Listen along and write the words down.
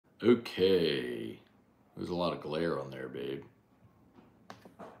Okay. There's a lot of glare on there, babe.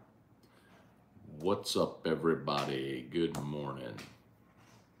 What's up, everybody? Good morning.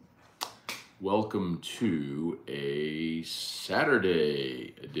 Welcome to a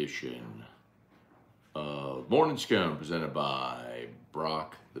Saturday edition of Morning Scone presented by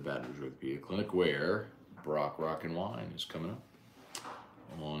Brock, the Baton Rouge Orthopedic Clinic, where Brock Rock and Wine is coming up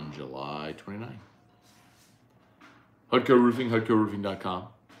on July 29th. Hudco Roofing, HudcoRoofing.com.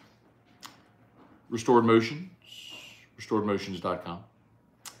 Restored Motions, RestoredMotions.com.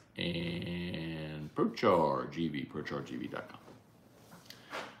 And ProCharge EV, ProChargeEV.com.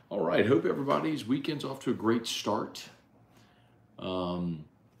 All right, hope everybody's weekend's off to a great start.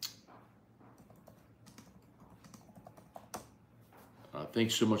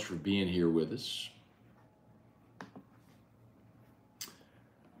 Thanks so much for being here with us.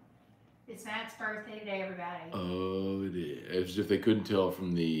 It's Matt's birthday today, everybody. Oh, it is. As if they couldn't tell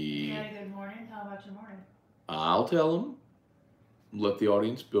from the... You had a good morning? How about your morning? I'll tell them. Let the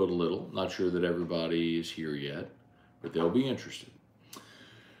audience build a little. Not sure that everybody is here yet, but they'll be interested.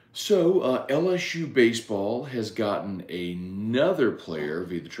 So LSU baseball has gotten another player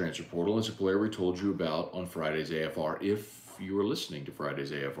via the transfer portal. It's a player we told you about on Friday's AFR. If you were listening to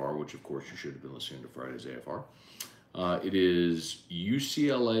Friday's AFR, which of course you should have been listening to Friday's AFR. It is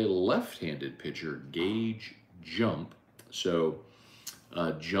UCLA left-handed pitcher Gage Jump. So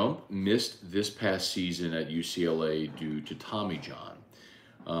Jump missed this past season at UCLA due to Tommy John.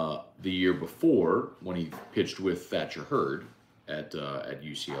 The year before, when he pitched with Thatcher Hurd at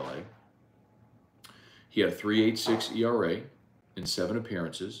UCLA, he had a 3.86 ERA in 7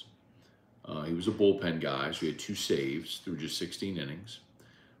 appearances. He was a bullpen guy, so he had 2 saves through just 16 innings.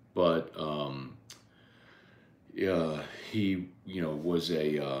 But he, was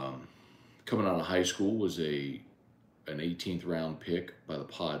coming out of high school, was an 18th round pick by the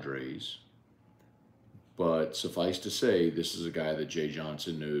Padres. But suffice to say, this is a guy that Jay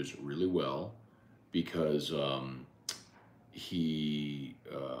Johnson knows really well because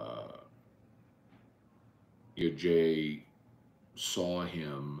Jay saw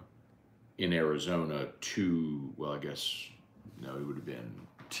him in Arizona he would have been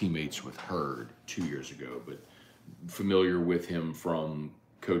teammates with Hurd 2 years ago, but familiar with him from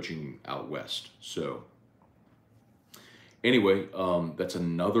coaching out west. So anyway, that's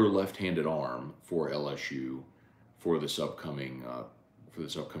another left-handed arm for LSU for this upcoming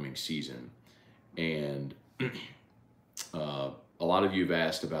season. And a lot of you have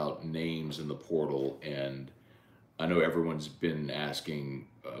asked about names in the portal, and I know everyone's been asking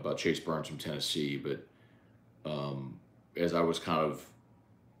about Chase Burns from Tennessee, but as I was kind of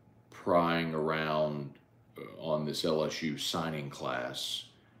prying around on this LSU signing class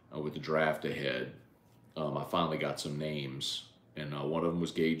with the draft ahead, I finally got some names, and one of them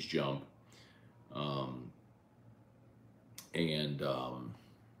was Gage Jump,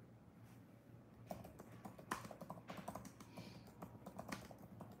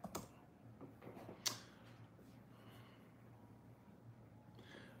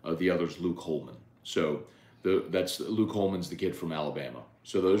 the other's Luke Holman. So that's Luke Holman's the kid from Alabama.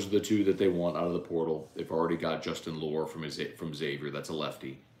 So those are the 2 that they want out of the portal. They've already got Justin Lohr from Xavier. That's a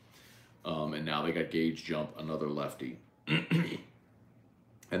lefty. And now they got Gage Jump, another lefty. And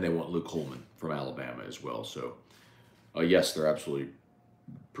they want Luke Holman from Alabama as well. So, yes, they're absolutely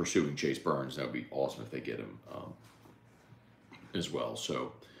pursuing Chase Burns. That would be awesome if they get him as well.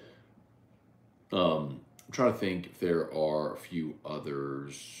 So, I'm trying to think if there are a few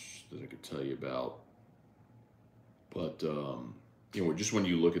others that I could tell you about. But, just when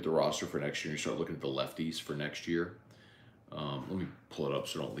you look at the roster for next year, you start looking at the lefties for next year. Let me pull it up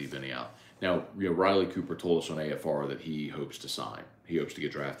so I don't leave any out. Now, Riley Cooper told us on AFR that he hopes to sign. He hopes to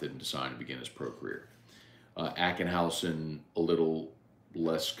get drafted and to sign and begin his pro career. Ackenhausen, a little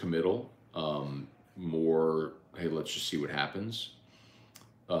less committal, more, hey, let's just see what happens.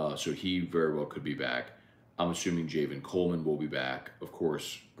 So he very well could be back. I'm assuming Javen Coleman will be back. Of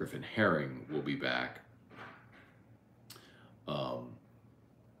course, Griffin Herring will be back.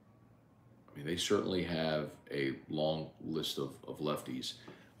 They certainly have a long list of lefties.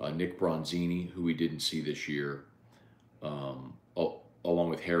 Nick Bronzini, who we didn't see this year, along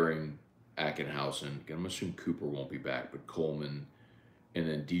with Herring, Ackenhausen. Again, I'm assuming Cooper won't be back, but Coleman, and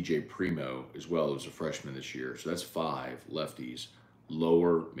then DJ Primo as well, who's a freshman this year. So that's 5 lefties.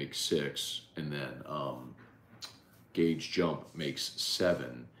 Lower makes 6, and then Gage Jump makes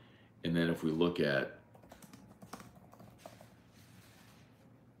 7. And then if we look at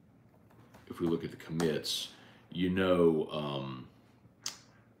the commits, you're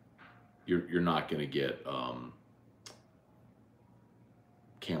not going to get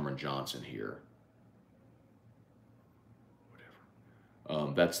Cameron Johnson here.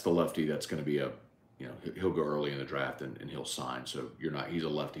 Whatever. That's the lefty that's going to be he'll go early in the draft and he'll sign. So he's a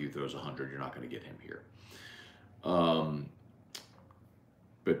lefty who throws 100. You're not going to get him here.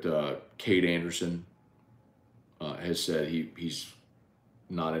 But Cade Anderson has said he's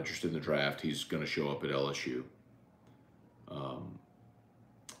not interested in the draft. He's going to show up at LSU.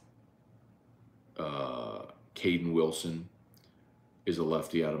 Caden Wilson is a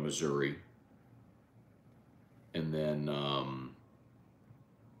lefty out of Missouri. And then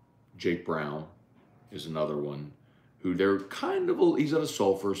Jake Brown is another one who they're he's at a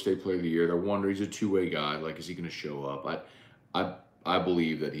Sulphur State Player of the Year. They're wondering, he's a two-way guy. Like, is he going to show up? I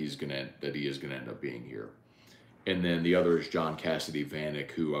believe that he is going to end up being here. And then the other is John Cassidy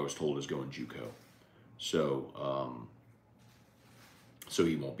Vanek, who I was told is going JUCO. So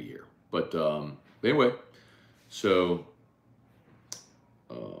he won't be here. But anyway, so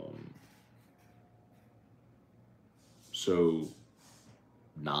so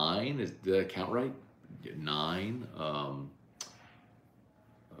 9, did I count right? 9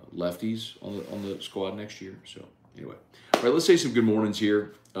 lefties on the squad next year. So anyway, all right, let's say some good mornings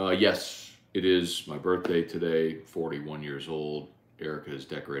here. Yes, it is my birthday today, 41 years old. Erica has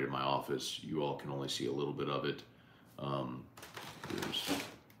decorated my office. You all can only see a little bit of it. There's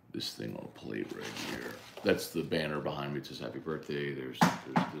this thing on a plate right here. That's the banner behind me. It says happy birthday. There's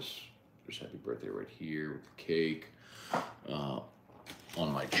happy birthday right here with the cake. On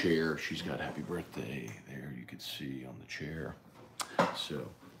my chair, she's got happy birthday there. You can see on the chair. So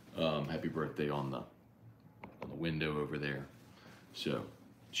happy birthday on the window over there. So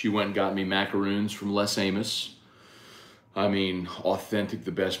she went and got me macaroons from Les Amos. I mean, authentic,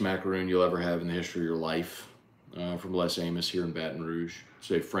 the best macaroon you'll ever have in the history of your life, from Les Amos here in Baton Rouge. It's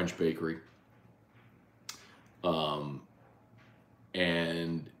a French bakery.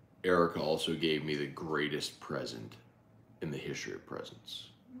 And Erica also gave me the greatest present in the history of presents.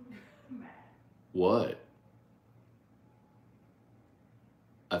 What?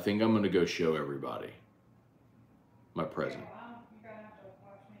 I think I'm going to go show everybody my present. Okay, well, you're gonna have to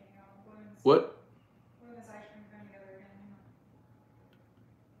watch me. What? Putting this ice cream cone together again.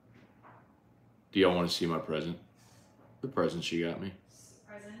 Do y'all want to see my present? The present she got me?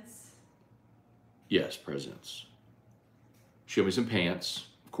 Presents. Yes, presents. She got me some pants.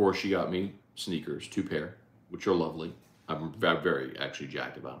 Of course, she got me sneakers, 2 pair, which are lovely. I'm very actually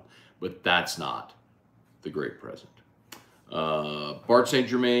jacked about them. But that's not the great present. Bart St.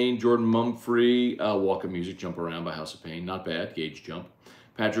 Germain, Jordan Mumfree, Walk of Music, Jump Around by House of Pain. Not bad, Gauge Jump.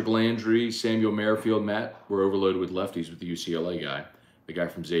 Patrick Landry, Samuel Merrifield, Matt. We're overloaded with lefties with the UCLA guy. The guy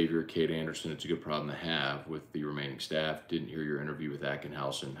from Xavier, Cade Anderson. It's a good problem to have with the remaining staff. Didn't hear your interview with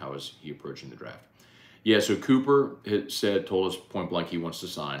Ackenhausen. How is he approaching the draft? Yeah, so Cooper told us point blank he wants to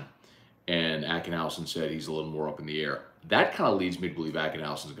sign. And Ackenhausen said he's a little more up in the air. That kind of leads me to believe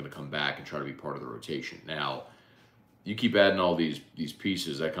Ackenhausen is going to come back and try to be part of the rotation. Now, you keep adding all these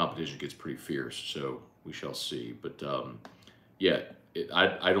pieces, that competition gets pretty fierce. So we shall see. But yeah,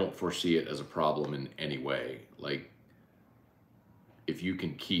 I don't foresee it as a problem in any way. Like, if you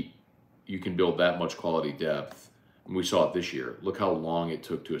can build that much quality depth, and we saw it this year. Look how long it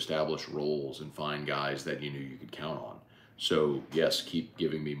took to establish roles and find guys that you knew you could count on. So yes, keep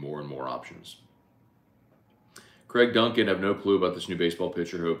giving me more and more options. Craig Duncan, have no clue about this new baseball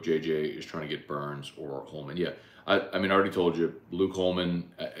pitcher. Hope JJ is trying to get Burns or Holman. Yeah, I mean, I already told you, Luke Holman.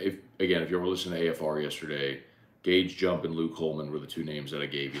 If you ever listened to AFR yesterday, Gage Jump and Luke Holman were the 2 names that I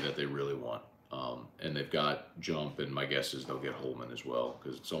gave you that they really want. And they've got Jump, and my guess is they'll get Holman as well,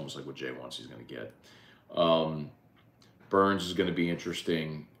 because it's almost like what Jay wants he's going to get. Burns is going to be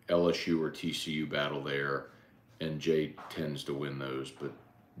interesting. LSU or TCU battle there, and Jay tends to win those, but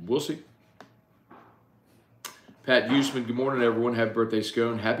we'll see. Pat Huseman, good morning, everyone. Happy birthday,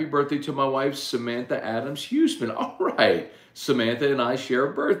 Scone. Happy birthday to my wife, Samantha Adams Huseman. All right. Samantha and I share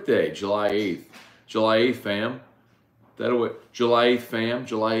a birthday, July 8th. July 8th, fam. That away. July 8th, fam.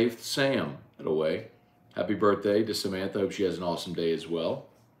 July 8th, Sam. That away. Happy birthday to Samantha. Hope she has an awesome day as well.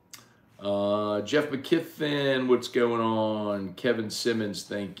 Jeff McKiffin, what's going on? Kevin Simmons,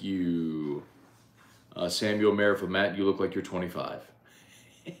 thank you. Samuel Merrifield, Matt, you look like you're 25.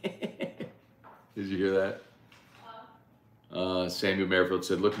 Did you hear that? Samuel Merrifield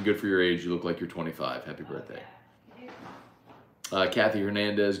said, looking good for your age. You look like you're 25. Happy birthday. Kathy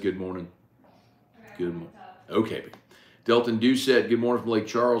Hernandez, good morning. Good morning. Okay. Delton Doucette, good morning from Lake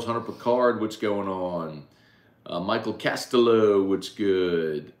Charles. Hunter Picard, what's going on? Michael Castello, what's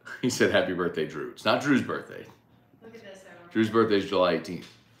good? He said, happy birthday, Drew. It's not Drew's birthday. Look at this. Drew's birthday is July 18th.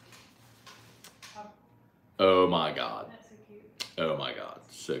 Oh, my God. That's so cute. Oh, my God.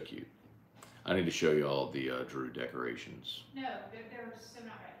 So cute. I need to show you all the Drew decorations. No, they're so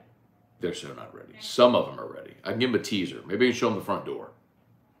not ready. They're so not ready. Some of them are ready. I can give them a teaser. Maybe I can show them the front door.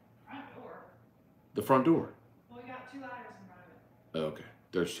 Front door? The front door. Well, we got 2 ladders in front of it. Okay.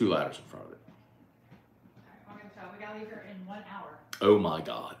 There's 2 ladders in front of it. All right, I'm gonna tell. We gotta leave here in 1 hour. Oh my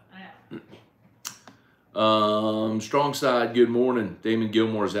God. I know. Strong side, good morning. Damon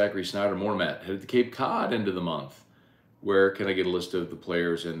Gilmore, Zachary Snyder, morning, Matt. Headed to Cape Cod end of the month. Where can I get a list of the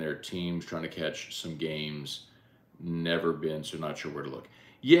players and their teams trying to catch some games? Never been, so not sure where to look.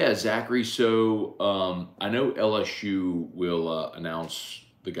 Yeah, Zachary. So I know LSU will announce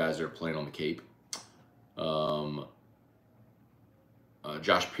the guys that are playing on the Cape.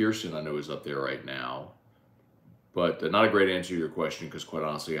 Josh Pearson, I know, is up there right now. But not a great answer to your question because, quite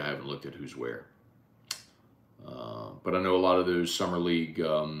honestly, I haven't looked at who's where. But I know a lot of those summer league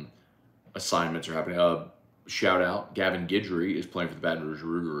assignments are happening. Shout out, Gavin Guidry is playing for the Baton Rouge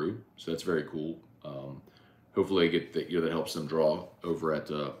Rougarou, so that's very cool. Hopefully, they get that helps them draw over at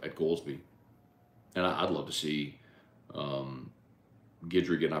Goolsby, and I'd love to see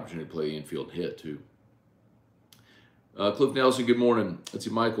Guidry get an opportunity to play the infield and hit too. Cliff Nelson, good morning. Let's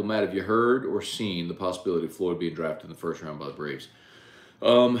see, Michael, Matt, have you heard or seen the possibility of Floyd being drafted in the first round by the Braves?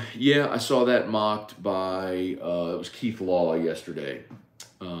 Yeah, I saw that mocked by it was Keith Law yesterday.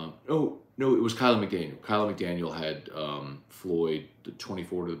 No, it was Kyler McDaniel. Kyler McDaniel had Floyd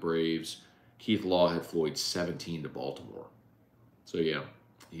 24 to the Braves. Keith Law had Floyd 17 to Baltimore. So yeah,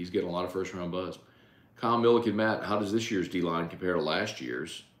 he's getting a lot of first round buzz. Kyle Milliken, Matt, how does this year's D-line compare to last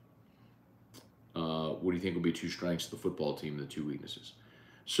year's? What do you think will be 2 strengths of the football team and the 2 weaknesses?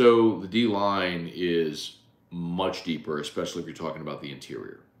 So the D-line is much deeper, especially if you're talking about the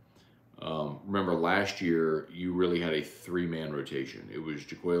interior. Remember, last year, you really had a 3-man rotation. It was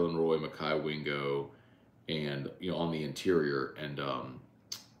Jaquelin Roy, Mekhi Wingo, and on the interior, and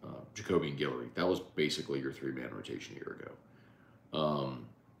Jacoby and Guillory. That was basically your 3-man rotation a year ago.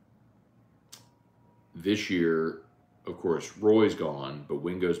 This year, of course, Roy's gone, but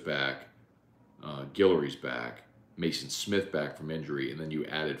Wingo's back, Guillory's back, Mason Smith back from injury, and then you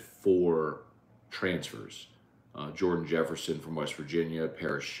added 4 transfers. Jordan Jefferson from West Virginia,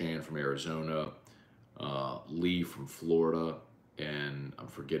 Paris Shan from Arizona, Lee from Florida, and I'm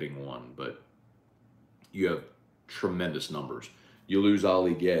forgetting one, but you have tremendous numbers. You lose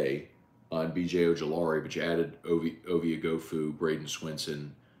Ali Gay and B.J. Ojolari, but you added Ovi Agofu, Braden Swinson,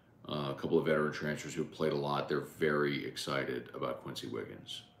 a couple of veteran transfers who have played a lot. They're very excited about Quincy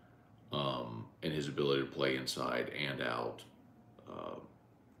Wiggins and his ability to play inside and out.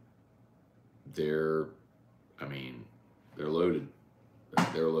 They're loaded.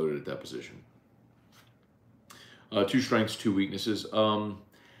 They're loaded at that position. 2 strengths, 2 weaknesses.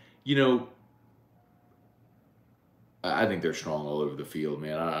 I think they're strong all over the field,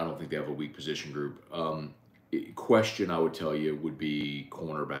 man. I don't think they have a weak position group. Question I would tell you would be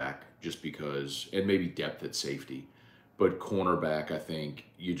cornerback, just because, and maybe depth at safety. But cornerback, I think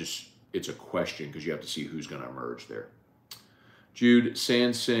it's a question because you have to see who's going to emerge there. Jude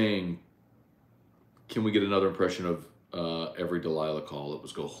Sansing, can we get another impression of every Delilah call? It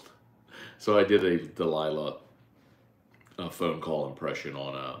was gold. So I did a Delilah phone call impression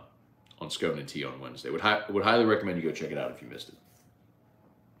on Scone and T on Wednesday. Would highly recommend you go check it out if you missed it.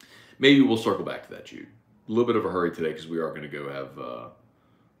 Maybe we'll circle back to that, Jude. A little bit of a hurry today because we are going to go have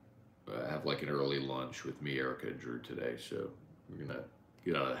like an early lunch with me, Erica, and Drew today. So we're going to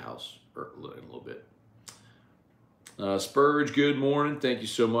get out of the house in a little bit. Spurge, good morning. Thank you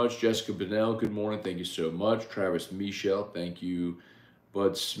so much. Jessica Bennell, good morning. Thank you so much. Travis Michel, thank you.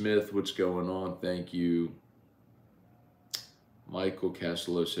 Bud Smith, what's going on? Thank you. Michael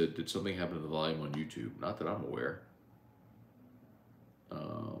Castello said, did something happen to the volume on YouTube? Not that I'm aware. I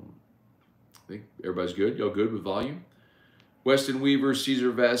think everybody's good. Y'all good with volume? Weston Weaver,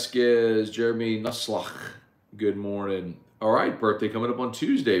 Cesar Vasquez, Jeremy Nuslach, good morning. All right, birthday coming up on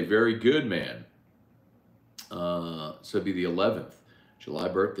Tuesday. Very good, man. So it'd be the 11th. July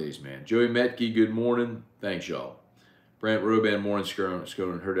birthdays, man. Joey Metke, good morning. Thanks, y'all. Brant Roban, morning.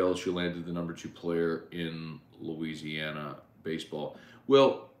 Scone, heard LSU landed the number 2 player in Louisiana baseball.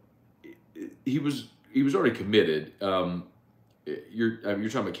 Well, he was already committed. You're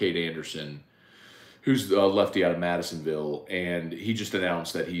talking about Cade Anderson, who's the lefty out of Madisonville, and he just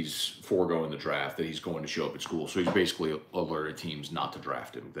announced that he's foregoing the draft, that he's going to show up at school. So he's basically alerted teams not to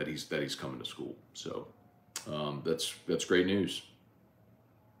draft him, that he's coming to school. So that's great news.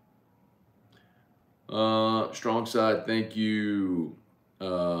 Strong side, thank you.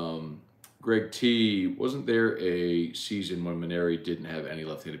 Greg T, wasn't there a season when Maneri didn't have any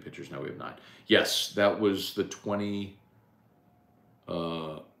left-handed pitchers? Now we have 9. Yes, that was the 20.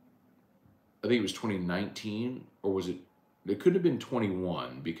 I think it was 2019, or was it? It could have been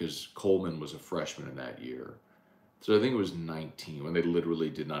 21 because Coleman was a freshman in that year. So I think it was 19 when they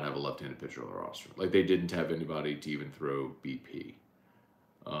literally did not have a left-handed pitcher on the roster. Like they didn't have anybody to even throw BP.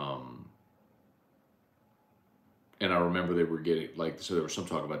 And I remember they were getting so there was some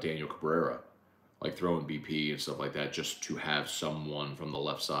talk about Daniel Cabrera, like throwing BP and stuff like that, just to have someone from the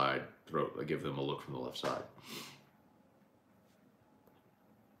left side give them a look from the left side.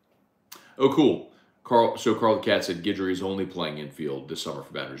 Oh, cool. Carl the Cat said Guidry is only playing infield this summer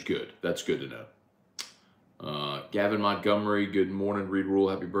for Batters. Good. That's good to know. Gavin Montgomery, good morning. Reed Rule,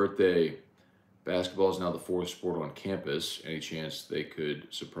 happy birthday. Basketball is now the fourth sport on campus. Any chance they could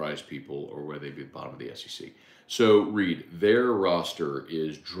surprise people, or where they'd be at the bottom of the SEC? So, Reed, their roster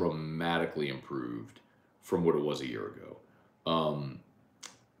is dramatically improved from what it was a year ago.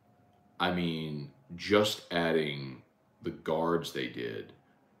 I mean, just adding the guards they did.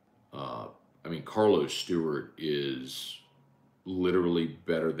 Carlos Stewart is literally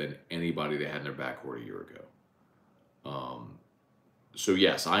better than anybody they had in their backcourt a year ago. So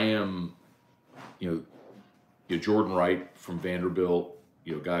yes, I am, Jordan Wright from Vanderbilt,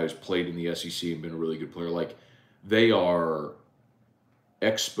 guy who's played in the SEC and been a really good player. Like, they are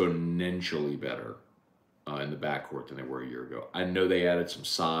exponentially better in the backcourt than they were a year ago. I know they added some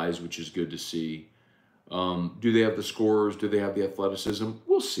size, which is good to see. Do they have the scorers? Do they have the athleticism?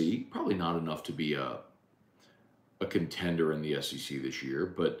 We'll see. Probably not enough to be a contender in the SEC this year,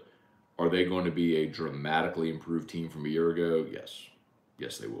 but are they going to be a dramatically improved team from a year ago? Yes.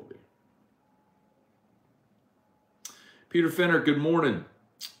 Yes, they will be. Peter Fenner, good morning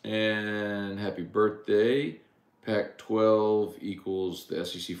and happy birthday. Pac-12 equals the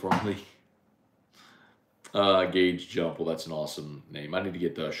SEC formerly. Gage Jump. Well, that's an awesome name. I need to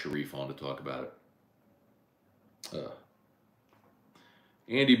get Sharif on to talk about it.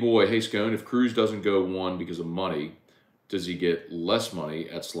 Andy Boy, hey Scone, if Cruz doesn't go 1 because of money, does he get less money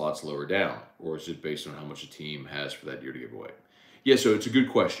at slots lower down? Or is it based on how much a team has for that year to give away? Yeah, so it's a good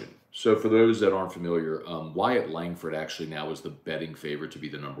question. So for those that aren't familiar, Wyatt Langford actually now is the betting favorite to be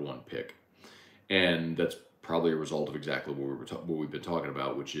the #1 pick. And that's probably a result of exactly what we've been talking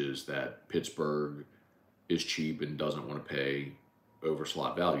about, which is that Pittsburgh is cheap and doesn't want to pay over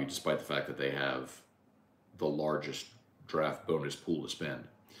slot value, despite the fact that they have the largest draft bonus pool to spend.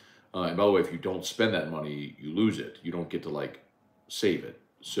 And by the way, if you don't spend that money, you lose it. You don't get to save it.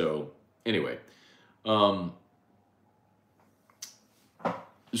 So anyway, so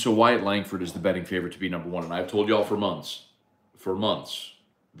Wyatt Langford is the betting favorite to be #1, and I've told y'all for months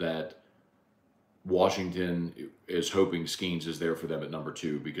that Washington is hoping Skeens is there for them at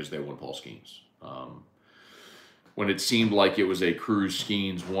 #2 because they want Paul Skeens. When it seemed like it was a Cruz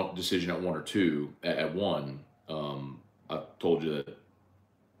Skeens decision at 1 or 2, at 1, I've told you that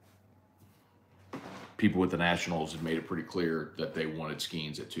people with the Nationals have made it pretty clear that they wanted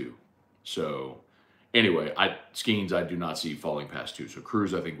Skeens at 2. So anyway, Skeens I do not see falling past 2. So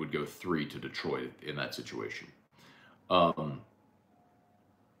Cruz I think would go 3 to Detroit in that situation.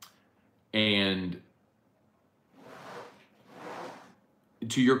 And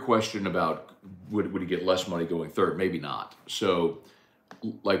to your question about would he get less money going 3rd, maybe not. So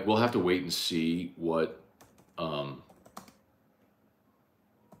we'll have to wait and see what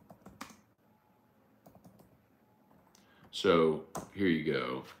so here you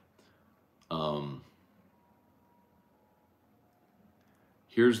go.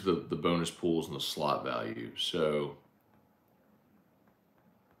 Here's the bonus pools and the slot value. So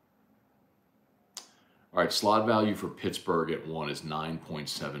all right, slot value for Pittsburgh at 1 is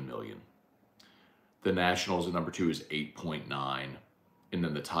 $9.7 million. The Nationals at #2 is 8.9, and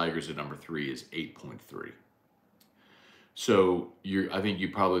then the Tigers at #3 is 8.3. So I think you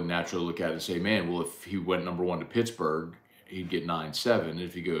probably naturally look at it and say, man, well, if he went #1 to Pittsburgh, he'd get 9.7. And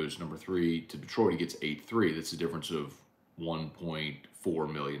if he goes #3 to Detroit, he gets 8.3. That's a difference of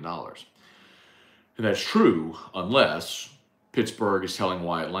 $1.4 million. And that's true unless Pittsburgh is telling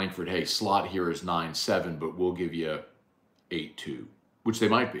Wyatt Langford, hey, slot here is 9.7, but we'll give you 8.2, which they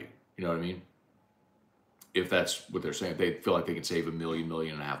might be. You know what I mean? If that's what they're saying, they feel like they can save $1 million,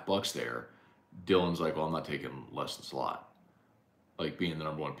 $1.5 million there. Dylan's like, well, I'm not taking less than slot. Like, being the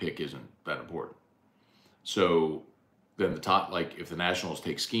 #1 pick isn't that important. So then if the Nationals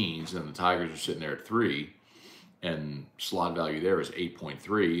take Skeens, then the Tigers are sitting there at 3, and slot value there is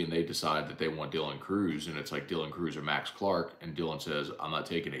 8.3, and they decide that they want Dylan Cruz, and it's like Dylan Cruz or Max Clark, and Dylan says, I'm not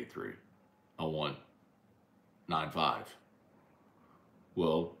taking 8.3. I want 9.5.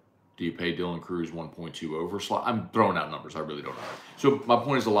 Well, do you pay Dylan Cruz 1.2 over slot? I'm throwing out numbers. I really don't know. So my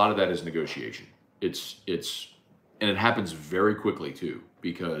point is a lot of that is negotiation. It's and it happens very quickly too,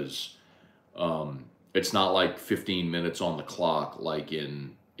 because it's not like 15 minutes on the clock like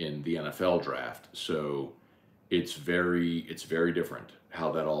in the NFL draft. So it's very different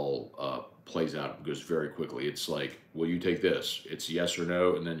how that all plays out. It goes very quickly. It's like, will you take this? It's yes or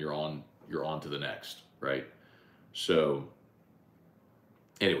no, and then you're on to the next, right? So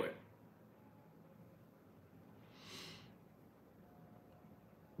anyway,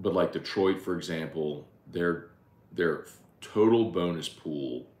 but like Detroit, for example, their total bonus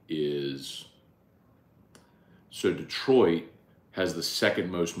pool is, so Detroit has the second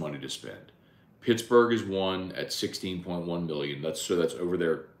most money to spend. Pittsburgh is one at 16.1 million. That's over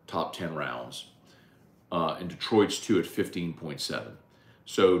their top 10 rounds. And Detroit's two at 15.7.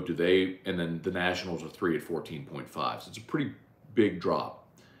 So and then the Nationals are three at 14.5. So it's a pretty big drop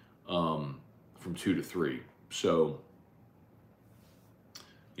from 2 to 3. So,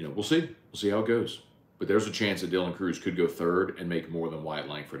 we'll see. We'll see how it goes. But there's a chance that Dylan Cruz could go third and make more than Wyatt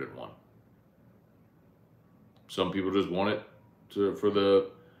Langford at 1. Some people just want it for the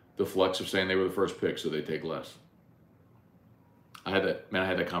flex of saying they were the first pick, so they take less. I had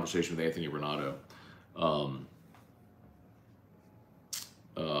that conversation with Anthony Renato.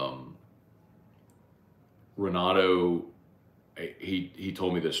 Renato, he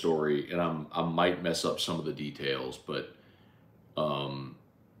told me this story, and I might mess up some of the details, but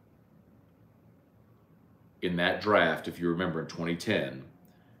in that draft, if you remember in 2010,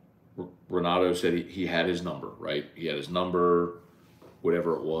 Renato said he had his number, right? He had his number,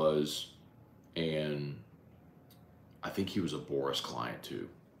 whatever it was, and I think he was a Boris client too.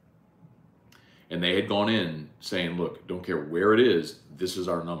 And they had gone in saying, look, don't care where it is, this is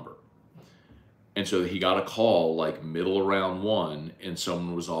our number. And so he got a call like middle of round 1, and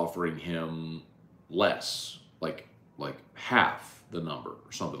someone was offering him less, like half the number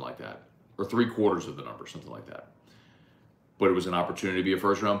or something like that, or 3/4 of the number, something like that. But it was an opportunity to be a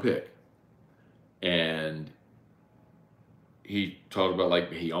first-round pick. And he talked about,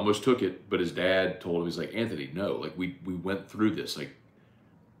 like, he almost took it, but his dad told him, he's like, Anthony, no, like, we went through this. Like,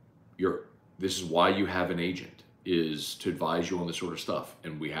 this is why you have an agent, is to advise you on this sort of stuff.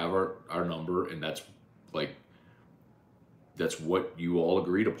 And we have our number, and that's what you all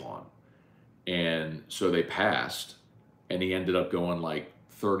agreed upon. And so they passed, and he ended up going like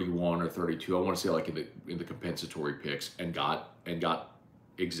 31 or 32. I want to say like in the compensatory picks, and got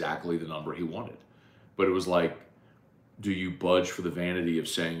exactly the number he wanted. But it was like, do you budge for the vanity of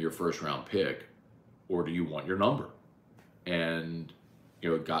saying your first round pick, or do you want your number? And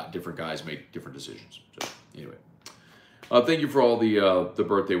different guys make different decisions. So anyway, thank you for all the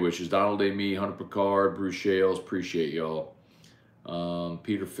birthday wishes. Donald A. Me, Hunter Picard, Bruce Shales, appreciate y'all.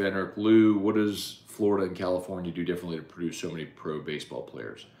 Peter Fenner, Lou, what does Florida and California do differently to produce so many pro baseball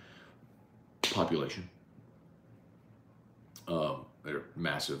players? Population. They're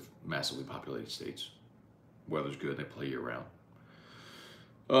massively populated states. Weather's good, they play year round.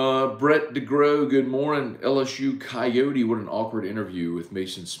 Brett DeGrow, good morning. LSU Coyote, what an awkward interview with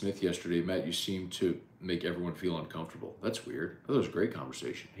Mason Smith yesterday. Matt, you seem to make everyone feel uncomfortable. That's weird. I thought it was a great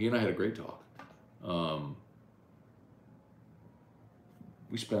conversation. He and I had a great talk.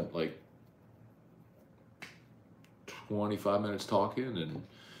 We spent like 25 minutes talking, and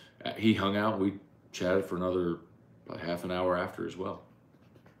he hung out. We chatted for another half an hour after as well.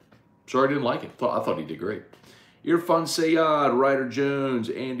 Sorry I didn't like it. I thought he did great. Irfan Sayad, Ryder Jones,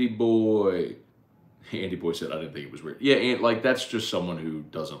 Andy Boy. Andy Boy said I didn't think it was weird. Yeah, and like that's just someone who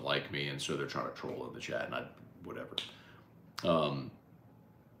doesn't like me, and so they're trying to troll in the chat, and whatever.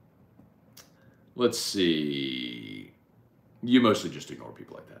 Let's see. You mostly just ignore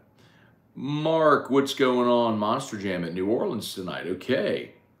people like that. Mark, what's going on? Monster Jam at New Orleans tonight.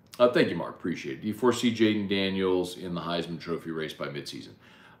 Okay. Thank you, Mark. Appreciate it. Do you foresee Jaden Daniels in the Heisman Trophy race by midseason?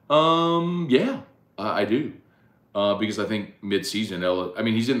 Yeah, I do. Because I think midseason,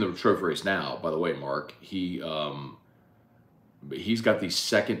 he's in the trophy race now, by the way, Mark. He's got the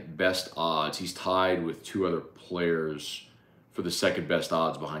second best odds. He's tied with 2 other players for the second best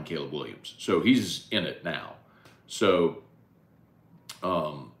odds behind Caleb Williams. So he's in it now. So,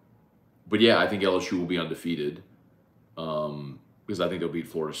 but yeah, I think LSU will be undefeated. Because I think they'll beat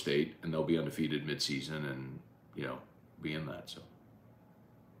Florida State, and they'll be undefeated midseason and, be in that, so.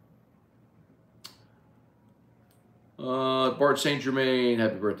 Bart St. Germain,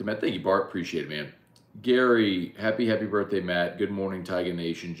 happy birthday, Matt. Thank you, Bart. Appreciate it, man. Gary, happy birthday, Matt. Good morning, Tiger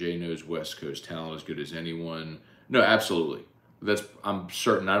Nation. Jay knows West Coast talent as good as anyone. No, absolutely. I'm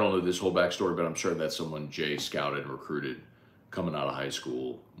certain. I don't know this whole backstory, but I'm certain that's someone Jay scouted and recruited coming out of high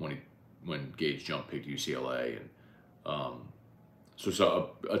school when Gage Jump picked UCLA, and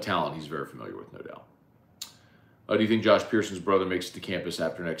so a talent he's very familiar with, no doubt. Do you think Josh Pearson's brother makes it to campus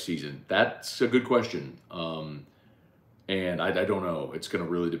after next season? That's a good question. And I don't know. It's going to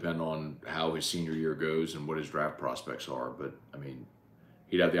really depend on how his senior year goes and what his draft prospects are. But, I mean,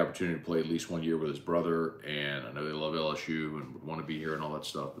 he'd have the opportunity to play at least 1 year with his brother. And I know they love LSU and would want to be here and all that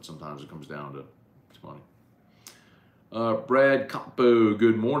stuff. But sometimes it comes down to money. Brad Campo,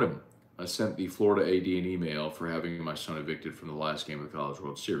 good morning. I sent the Florida AD an email for having my son evicted from the last game of the College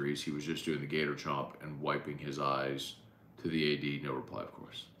World Series. He was just doing the gator chomp and wiping his eyes to the AD. No reply, of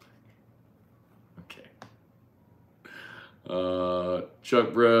course. Okay.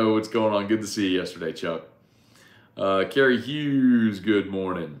 Chuck Bro, what's going on? Good to see you yesterday, Chuck. Kerry Hughes, good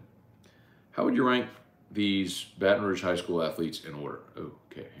morning. How would you rank these Baton Rouge High School athletes in order? Oh,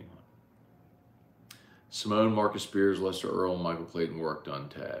 okay, hang on. Simone, Marcus Spears, Lester Earl, Michael Clayton, work done,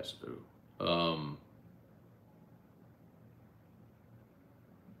 Taz. Oh.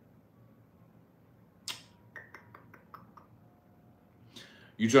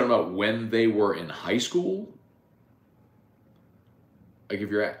 You talking about when they were in high school? Like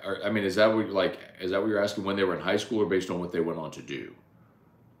if you're, I mean, is that what you're asking, when they were in high school, or based on what they went on to do?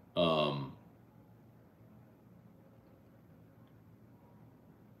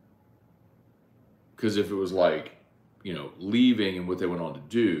 Because if it was like, leaving and what they went on to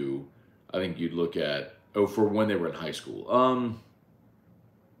do, I think you'd look at, for when they were in high school.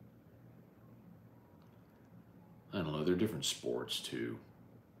 I don't know. They're different sports too.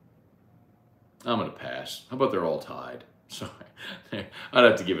 I'm gonna pass. How about they're all tied? Sorry, I'd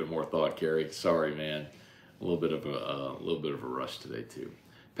have to give it more thought, Kerry. Sorry, man. A little bit of a rush today too.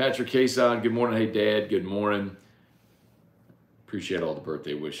 Patrick Cason, good morning. Hey, Dad. Good morning. Appreciate all the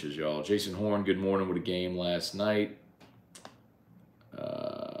birthday wishes, y'all. Jason Horn, good morning. What a game last night.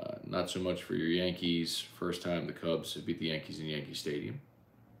 Not so much for your Yankees. First time the Cubs have beat the Yankees in Yankee Stadium.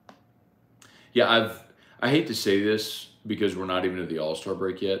 Yeah, I hate to say this because we're not even at the All-Star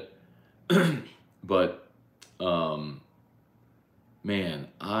break yet, but man,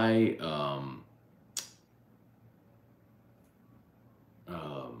 I've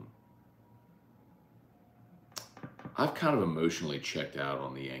kind of emotionally checked out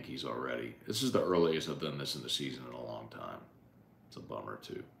on the Yankees already. This is the earliest I've done this in the season in a long time. It's a bummer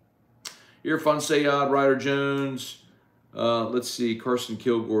too. Irfan Sayad, Ryder Jones. Let's see, Carson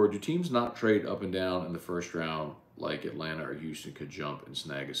Kilgore. Do teams not trade up and down in the first round like Atlanta or Houston could jump and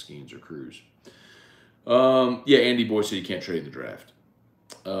snag a Skeens or Cruz? Yeah, Andy Boy said you can't trade in the draft.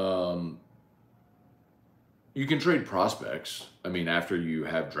 You can trade prospects. I mean, after you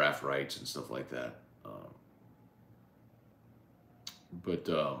have draft rights and stuff like that. But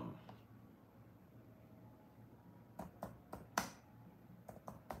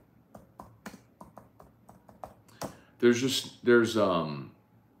there's first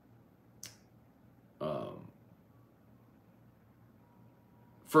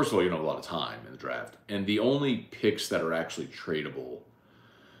of all, you don't have a lot of time in the draft, and the only picks that are actually tradable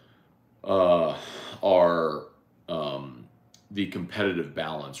are the competitive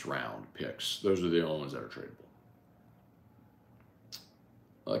balance round picks. Those are the only ones that are tradable.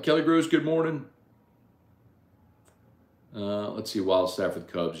 Kelly Gross, good morning. Let's see, Wild Stafford,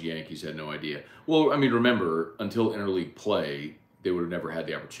 Cubs, Yankees had no idea. Well, I mean, remember, until interleague play, they would have never had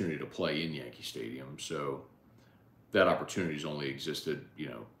the opportunity to play in Yankee Stadium. So that opportunity's only existed,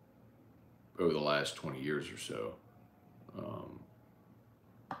 over the last 20 years or so.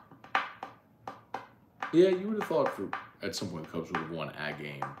 Yeah, you would have thought at some point the Cubs would have won a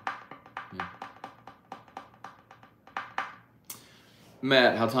game. Yeah.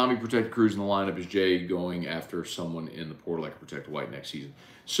 Matt, how Tommy protected Cruz in the lineup is Jay going after someone in the portal that can protect White next season.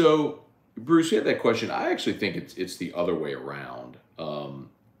 So, Bruce, you had that question. I actually think it's the other way around.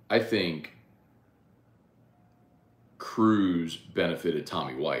 I think Cruz benefited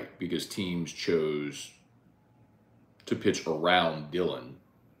Tommy White because teams chose to pitch around Dylan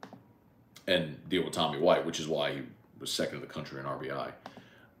and deal with Tommy White, which is why he was second in the country in RBI.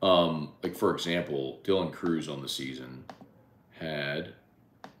 Like, for example, Dylan Cruz on the season had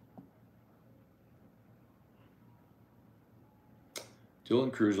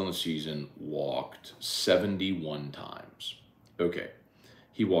walked 71 times. Okay.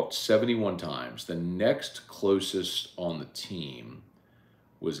 He walked 71 times. The next closest on the team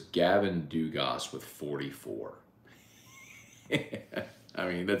was Gavin Dugas with 44. I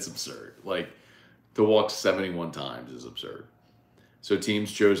mean, that's absurd. Like, to walk 71 times is absurd. So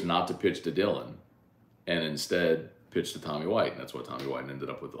teams chose not to pitch to Dylan and instead pitched to Tommy White. And that's why Tommy White ended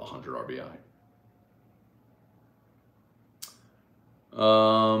up with 100 RBI.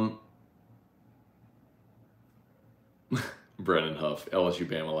 Brennan Huff. LSU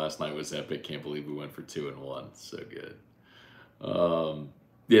Bama last night was epic. Can't believe we went for 2-1. So good.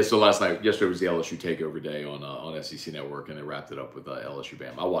 Yeah, so yesterday was the LSU takeover day on SEC Network, and they wrapped it up with LSU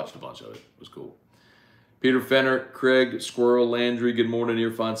Bama. I watched a bunch of it. It was cool. Peter Fenner, Craig, Squirrel, Landry, good morning,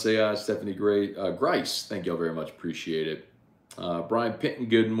 Irfan Stephanie Grice, thank y'all very much, appreciate it. Brian Pinton,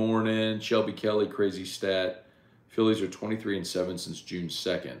 good morning. Shelby Kelly, crazy stat. Phillies are 23-7 since June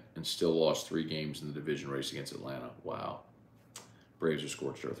 2nd and still lost 3 games in the division race against Atlanta. Wow. Braves are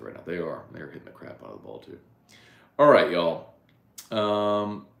scorched earth right now. They are. They're hitting the crap out of the ball, too. All right, y'all.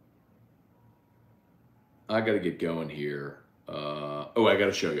 I got to get going here. I got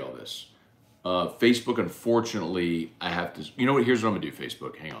to show y'all this. Facebook, unfortunately, I have to... You know what? Here's what I'm going to do,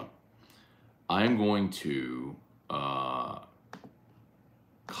 Facebook. Hang on. I'm going to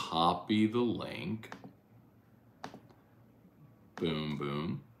copy the link. Boom,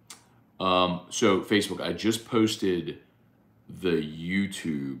 boom. So, Facebook, I just posted the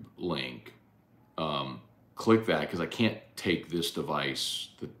YouTube link. Click that, because I can't take this device,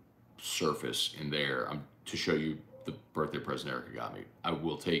 the Surface, in there to show you the birthday present Erica got me. I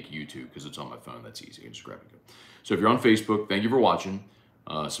will take YouTube because it's on my phone. That's easy. I can just grab it. So if you're on Facebook, thank you for watching.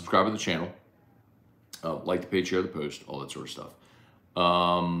 Subscribe to the channel. Like the page, share the post, all that sort of stuff.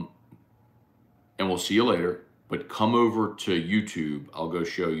 And we'll see you later. But come over to YouTube. I'll go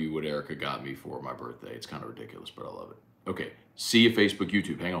show you what Erica got me for my birthday. It's kind of ridiculous, but I love it. Okay. See you, Facebook,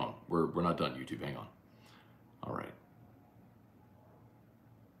 YouTube. Hang on. We're not done, YouTube. Hang on. All right.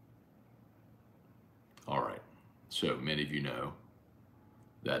 All right. So many of you know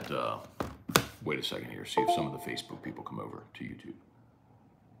that, wait a second here, see if some of the Facebook people come over to YouTube.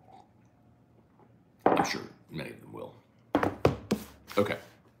 I'm sure many of them will. Okay.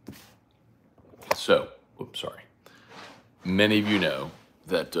 So, oops, sorry. Many of you know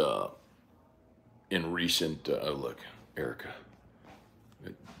that in recent, oh look, Erica,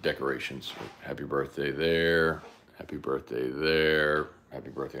 decorations. Happy birthday there. Happy birthday there. Happy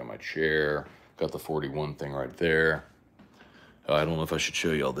birthday on my chair. Got the 41 thing right there. I don't know if I should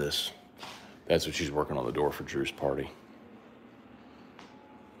show you all this. That's what she's working on the door for Drew's party.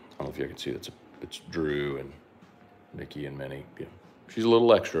 I don't know if you can see, it's Drew and Nikki and Minnie. Yeah. She's a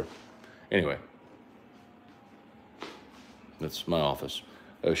little extra. Anyway, that's my office.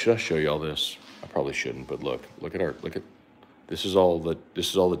 Oh, should I show you all this? I probably shouldn't, but look at this is all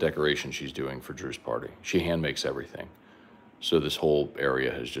the decoration she's doing for Drew's party. She hand makes everything. So this whole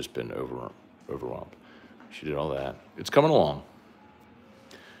area has just been overwhelmed. She did all that. It's coming along.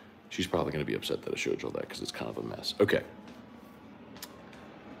 She's probably going to be upset that I showed you all that because it's kind of a mess. Okay.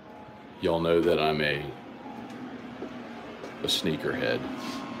 Y'all know that I'm a sneakerhead.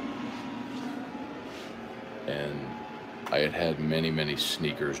 And I had many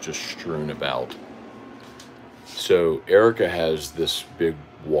sneakers just strewn about. So Erica has this big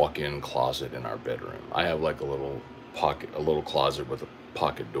walk-in closet in our bedroom. I have like a little closet with a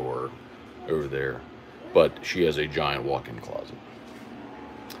pocket door over there, but she has a giant walk-in closet.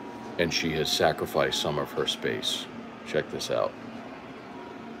 And she has sacrificed some of her space. Check this out.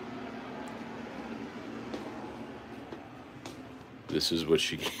 This is what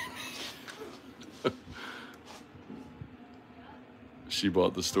she gave me. She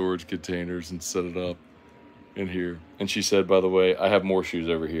bought the storage containers and set it up in here. And she said, by the way, I have more shoes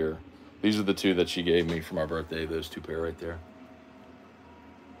over here. These are the 2 that she gave me for my birthday, those 2 pair right there.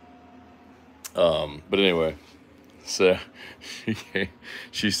 But anyway, so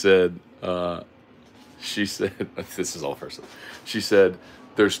she said, this is all first. She said,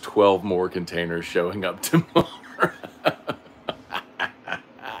 there's 12 more containers showing up tomorrow.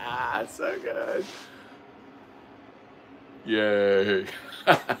 So good. Yay.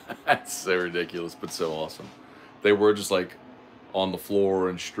 That's so ridiculous, but so awesome. They were just like on the floor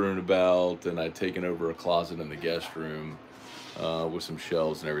and strewn about, and I'd taken over a closet in the guest room with some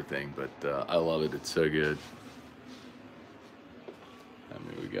shelves and everything, but I love it. It's so good. I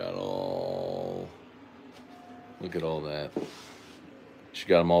mean, we got look at all that. She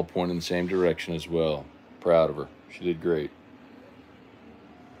got them all pointing in the same direction as well. Proud of her. She did great.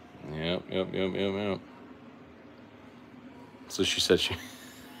 Yep. So she said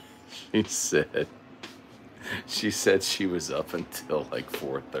she said she was up until like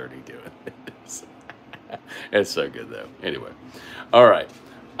 4:30 doing this. It's so good though. Anyway, all right.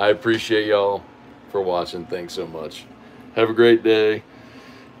 I appreciate y'all for watching. Thanks so much. Have a great day,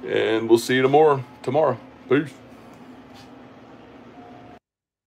 and we'll see you tomorrow. Peace.